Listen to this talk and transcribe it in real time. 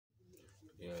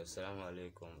Assalamu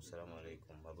alaikum,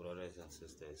 my brothers and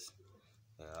sisters.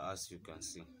 As you can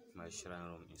see, my shrine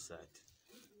room inside.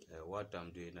 What I'm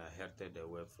doing, I inherited the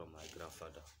web from my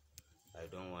grandfather. I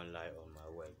don't want to lie on my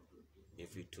web.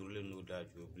 If you truly know that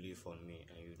you believe on me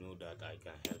and you know that I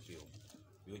can help you,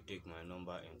 you take my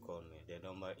number and call me. The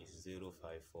number is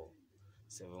 054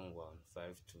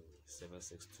 7152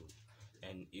 762.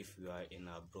 And if you are in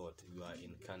abroad, you are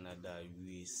in Canada,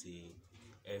 USA,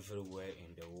 everywhere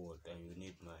in the world, and you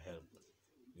need my help,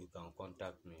 you can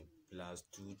contact me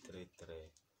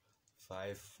 +233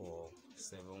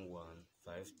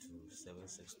 547152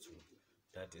 762.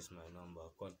 That is my number.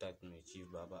 Contact me,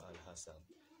 Chief Baba Alhassan,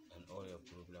 and all your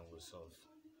problem will solve.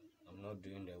 I'm not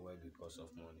doing the work because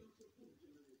of money.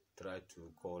 Try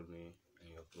to call me and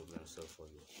your problem solve for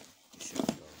you.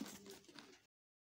 Inshallah.